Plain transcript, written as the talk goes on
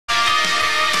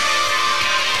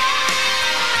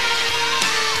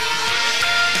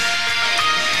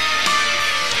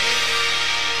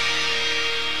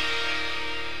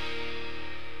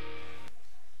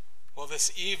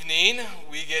This evening,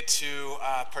 we get to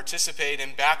participate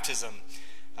in baptism.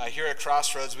 Here at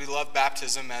Crossroads, we love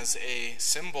baptism as a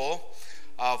symbol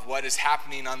of what is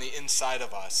happening on the inside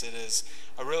of us. It is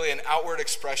really an outward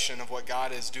expression of what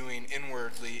God is doing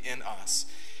inwardly in us.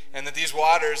 And that these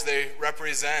waters, they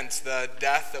represent the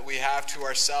death that we have to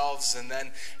ourselves. And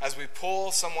then as we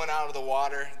pull someone out of the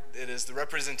water, it is the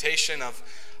representation of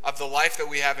the life that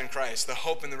we have in Christ, the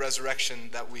hope and the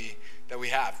resurrection that we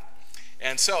have.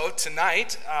 And so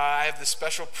tonight, I have the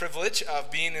special privilege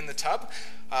of being in the tub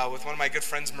with one of my good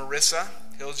friends, Marissa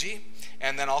Hilge,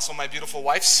 and then also my beautiful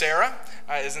wife, Sarah,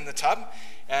 is in the tub.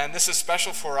 And this is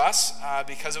special for us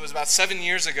because it was about 7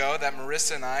 years ago that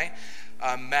Marissa and I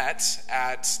met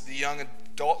at the young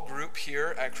adult group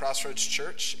here at Crossroads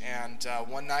Church. And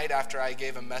one night after I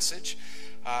gave a message,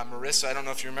 Marissa, I don't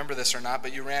know if you remember this or not,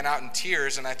 but you ran out in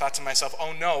tears, and I thought to myself,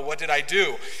 oh no, what did I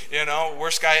do? You know,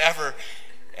 worst guy ever.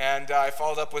 And I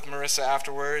followed up with Marissa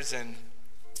afterwards, and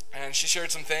she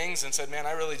shared some things and said, man,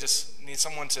 I really just need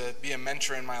someone to be a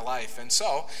mentor in my life. And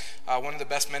so one of the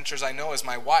best mentors I know is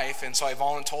my wife, and so I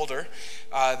told her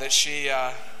that she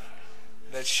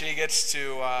gets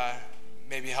to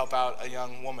maybe help out a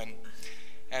young woman.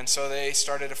 And so they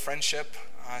started a friendship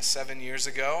 7 years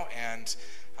ago, and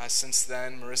since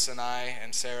then, Marissa and I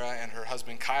and Sarah and her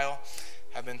husband Kyle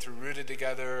have been through Rooted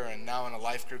together and now in a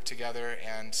life group together.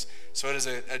 And so it is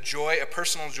a joy, a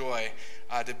personal joy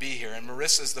to be here. And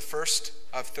Marissa is the first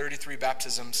of 33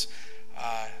 baptisms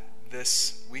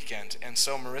this weekend. And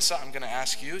so Marissa, I'm going to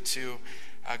ask you to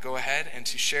go ahead and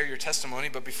to share your testimony.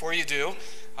 But before you do,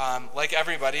 like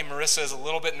everybody, Marissa is a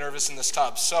little bit nervous in this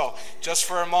tub. So just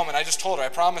for a moment, I just told her, I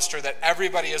promised her that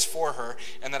everybody is for her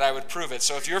and that I would prove it.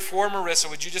 So if you're for Marissa,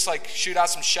 would you just like shoot out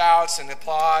some shouts and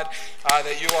applaud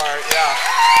that you are, yeah.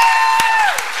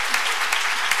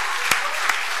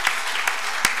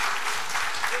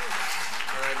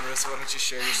 All right, Marissa, why don't you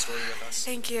share your story with us?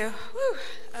 Thank you. Woo.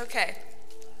 Okay.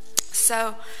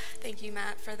 So, thank you,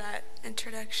 Matt, for that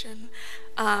introduction.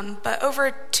 But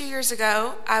over 2 years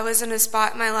ago, I was in a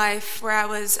spot in my life where I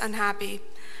was unhappy.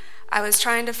 I was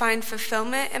trying to find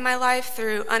fulfillment in my life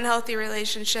through unhealthy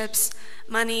relationships,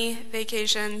 money,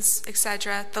 vacations,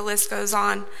 etc. The list goes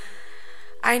on.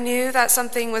 I knew that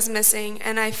something was missing,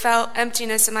 and I felt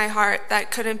emptiness in my heart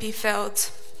that couldn't be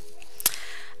filled.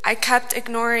 I kept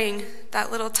ignoring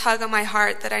that little tug on my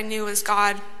heart that I knew was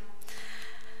God.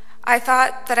 I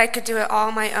thought that I could do it all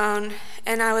on my own,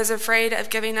 and I was afraid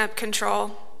of giving up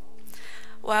control.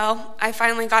 Well, I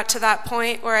finally got to that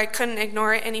point where I couldn't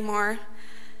ignore it anymore,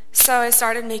 so I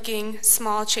started making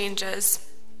small changes.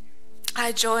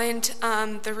 I joined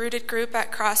the Rooted group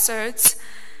at Crossroads,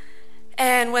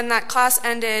 and when that class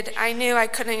ended, I knew I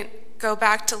couldn't go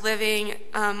back to living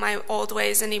my old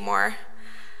ways anymore.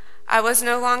 I was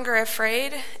no longer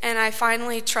afraid, and I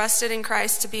finally trusted in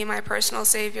Christ to be my personal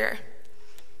Savior.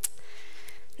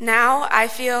 Now I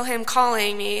feel him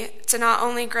calling me to not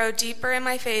only grow deeper in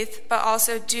my faith, but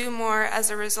also do more as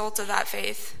a result of that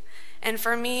faith. And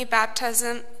for me,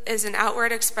 baptism is an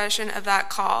outward expression of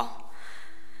that call.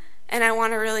 And I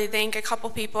want to really thank a couple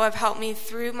people who have helped me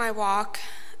through my walk.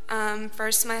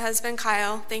 First, my husband,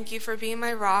 Kyle. Thank you for being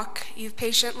my rock. You've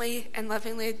patiently and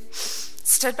lovingly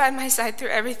stood by my side through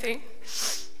everything.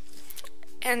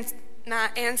 And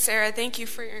Matt and Sarah, thank you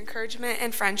for your encouragement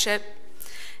and friendship.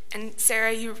 And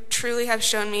Sarah, you truly have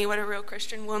shown me what a real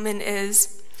Christian woman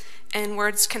is, and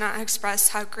words cannot express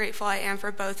how grateful I am for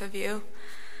both of you.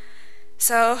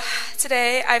 So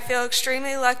today, I feel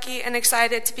extremely lucky and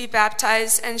excited to be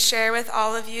baptized and share with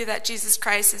all of you that Jesus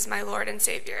Christ is my Lord and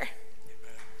Savior.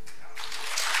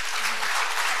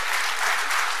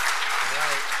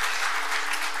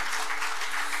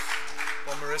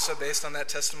 Well, Marissa, based on that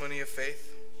testimony of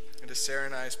faith, it is Sarah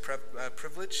and I's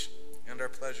privilege and our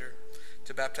pleasure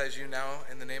to baptize you now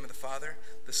in the name of the Father,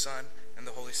 the Son, and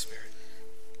the Holy Spirit.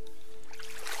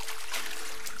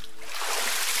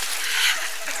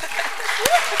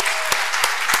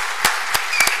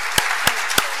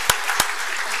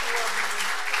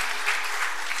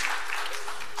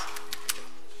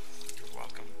 You're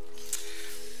welcome.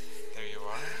 There you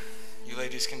are. You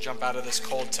ladies can jump out of this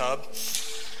cold tub.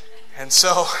 And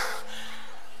so,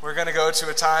 we're going to go to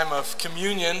a time of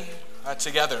communion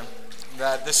together.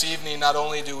 That this evening, not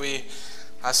only do we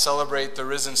celebrate the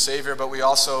risen Savior, but we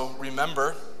also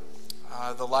remember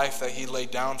the life that he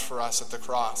laid down for us at the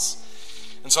cross.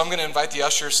 And so I'm going to invite the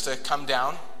ushers to come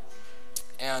down.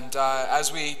 And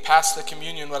as we pass the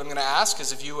communion, what I'm going to ask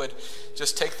is if you would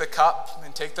just take the cup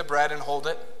and take the bread and hold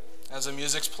it as the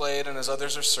music's played and as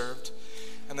others are served.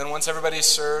 And then once everybody's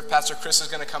served, Pastor Chris is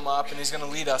going to come up and he's going to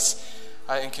lead us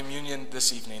in communion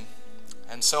this evening.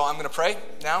 And so I'm going to pray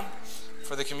now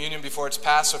for the communion before it's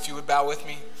passed, so if you would bow with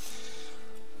me.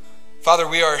 Father,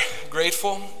 we are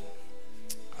grateful,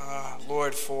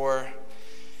 Lord, for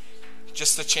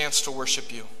just the chance to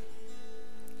worship you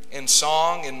in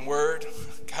song and word.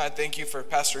 God, thank you for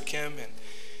Pastor Kim and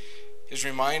his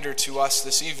reminder to us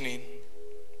this evening,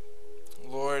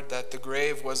 Lord, that the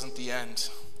grave wasn't the end.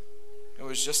 It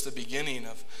was just the beginning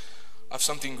of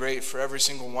something great for every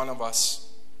single one of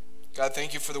us. God,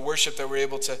 thank you for the worship that we're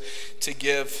able to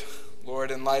give,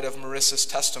 Lord, in light of Marissa's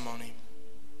testimony.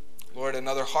 Lord,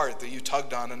 another heart that you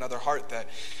tugged on, another heart that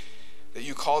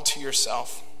you called to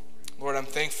yourself. Lord, I'm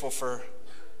thankful for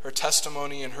her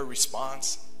testimony and her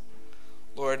response.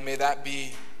 Lord, may that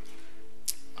be,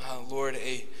 Lord,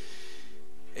 a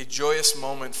joyous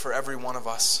moment for every one of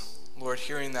us. Lord,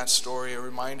 hearing that story, a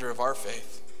reminder of our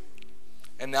faith.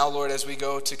 And now, Lord, as we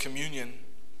go to communion,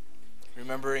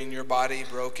 remembering your body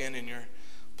broken and your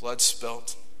blood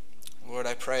spilt, Lord,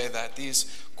 I pray that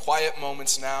these quiet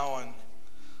moments now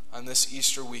on this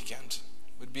Easter weekend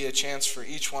would be a chance for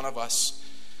each one of us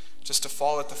just to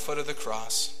fall at the foot of the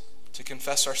cross, to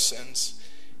confess our sins,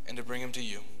 and to bring them to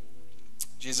you.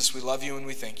 Jesus, we love you and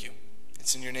we thank you.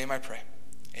 It's in your name I pray.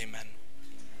 Amen.